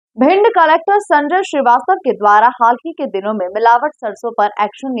Bhind collector Sanjay Srivastava के द्वारा हाल ही के दिनों में मिलावट सरसों पर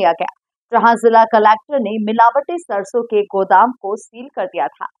एक्शन लिया गया, जहां जिला कलेक्टर ने मिलावटी सरसों के गोदाम को सील कर दिया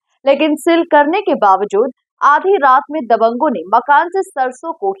था। लेकिन सील करने के बावजूद आधी रात में दबंगों ने मकान से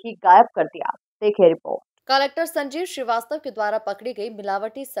सरसों को ही गायब कर दिया। देखिए रिपोर्ट। कलेक्टर संजीव श्रीवास्तव के द्वारा पकड़ी गई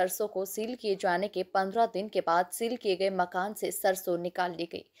मिलावटी सरसों को सील किए जाने के 15 दिन के बाद सील किए गए मकान से सरसों निकाल ली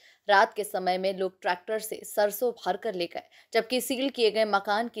गई। रात के समय में लोग ट्रैक्टर से सरसों भरकर ले गए, जबकि सील किए गए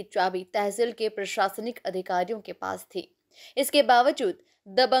मकान की चाबी तहसील के प्रशासनिक अधिकारियों के पास थी। इसके बावजूद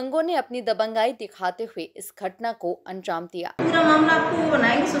दबंगों ने अपनी दबंगाई दिखाते हुए इस घटना को अंजाम दिया। पूरा मामला आपको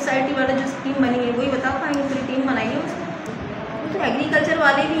बनाएंगे, सोसाइटी वाले जो टीम बनी है वही बता पाएंगे, पूरी टीम बनाई है उसमें। तो एग्रीकल्चर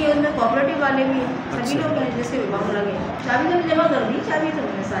वाले भी है, उसमें कोऑपरेटिव वाले भी हैं, सभी लोग हैं जिसके विभाग लगे। चाबी तो जमा कर दी, चाबी तो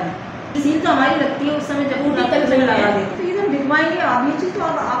मैंने सारी सील तो हमारी लगती है, उस समय जब वो लगा देते तो ये तो दिखवाएंगे आप। ये चीज़ तो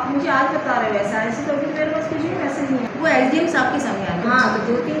आप मुझे आज बता रहे हो, वैसा ऐसे तो अभी मेरे पास कुछ भी वैसे नहीं है। वो एसडीएम साहब के सामने आए। हाँ,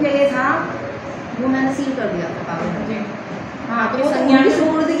 तो 2-3 जगह था वो मैंने सील कर दिया था कागज। हाँ, तो वो उनकी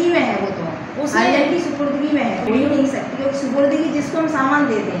सुपुर्दगी में है, वो तो हाईलाइट की सुपुर्दगी में है, हो ही नहीं सकती, क्योंकि सुपुर्दगी जिसको हम सामान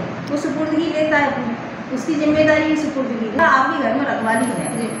देते हैं वो सुपुर्दगी लेता है अपनी, उसकी जिम्मेदारी सुपुर्दगी। आपके घर में रखवाली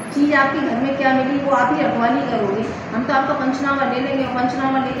है, चीज़ आपके घर में क्या मिली वो आप ही रखवाली करोगे। हम तो आपका पंचनामा ले लेंगे,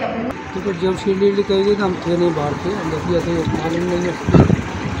 पंचनामा लेके अपने तो जब सील कहेगी तो हम थे नहीं बाहर थे, अंदर ऐसे मालूम नहीं है,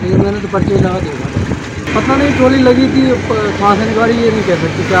 लेकिन मैंने तो पर्चे लगा दिया। पता नहीं ट्रॉली लगी थी, कहाँ से निकाली ये नहीं कह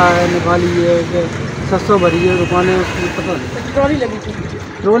सकती, क्या है निकाली है, 700 भरी है दुकानें, उसकी पता नहीं। ट्रॉली लगी थी,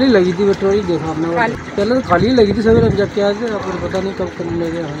 ट्रॉली लगी थी, वो ट्रॉली देखा आपने, पहले तो खाली लगी थी सवेरे जब क्या है, फिर पता नहीं कब करने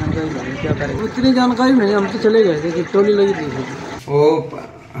लगे, जानकारी क्या करें, इतनी जानकारी नहीं, हम तो चले गए थे कि ट्रॉली लगी थी। वो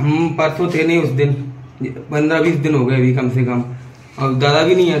हम परसों थे नहीं उस दिन, 15-20 दिन हो गए अभी कम से कम, और दादा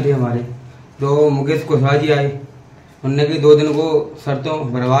भी नहीं आए थे हमारे। तो मुकेश कुशवाहा जी आए, उनने कि 2 दिन को सरसों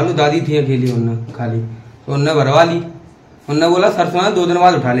भरवा लो, दादी थी अकेली उनने खाली, तो उनने भरवा ली। उनने बोला सरसों है 2 दिन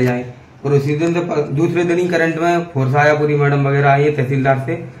बाद उठा ले जाए, और उसी दिन से दूसरे दिन ही करंट में फोर्स आया, पूरी मैडम वगैरह आई है तहसीलदार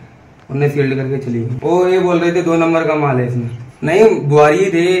से, उनने सील्ड करके चली गई। वो ये बोल रहे थे 2 नंबर का माल है इसमें। नहीं, बुआरी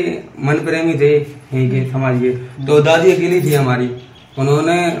थे, मन प्रेमी थे यहीं के समाज के, तो दादी अकेली थी हमारी।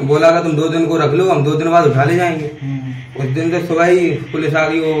 उन्होंने बोला कि तुम 2 दिन को रख लो, हम 2 दिन बाद उठा ले जाएंगे। उस दिन से सुबह ही पुलिस आ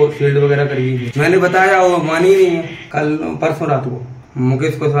गई, वो सील्ड वगैरह कर गई। मैंने बताया, वो मानी नहीं है। कल परसों रात को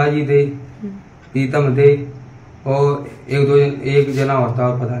मुकेश कुशवाहा जी थे, प्रीतम थे, और एक जना और था,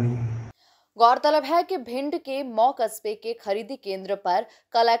 और पता नहीं। गौरतलब है कि भिंड के मौ कस्बे के खरीदी केंद्र पर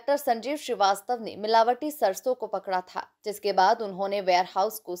कलेक्टर संजीव श्रीवास्तव ने मिलावटी सरसों को पकड़ा था, जिसके बाद उन्होंने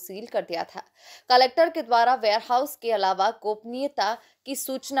वेयरहाउस को सील कर दिया था। कलेक्टर के द्वारा वेयरहाउस के अलावा गोपनीयता की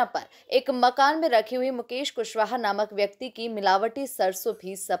सूचना पर एक मकान में रखी हुई मुकेश कुशवाहा नामक व्यक्ति की मिलावटी सरसों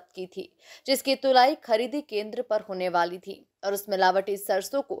भी जब्त की थी, जिसकी तुलाई खरीदी केंद्र पर होने वाली थी, और उस मिलावटी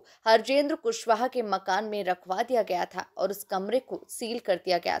सरसों को हरजेंद्र कुशवाहा के मकान में रखवा दिया गया था और उस कमरे को सील कर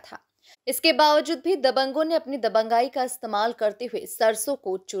दिया गया था। इसके बावजूद भी दबंगों ने अपनी दबंगाई का इस्तेमाल करते हुए सरसों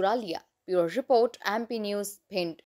को चुरा लिया। Bureau report, MP news, Bhind.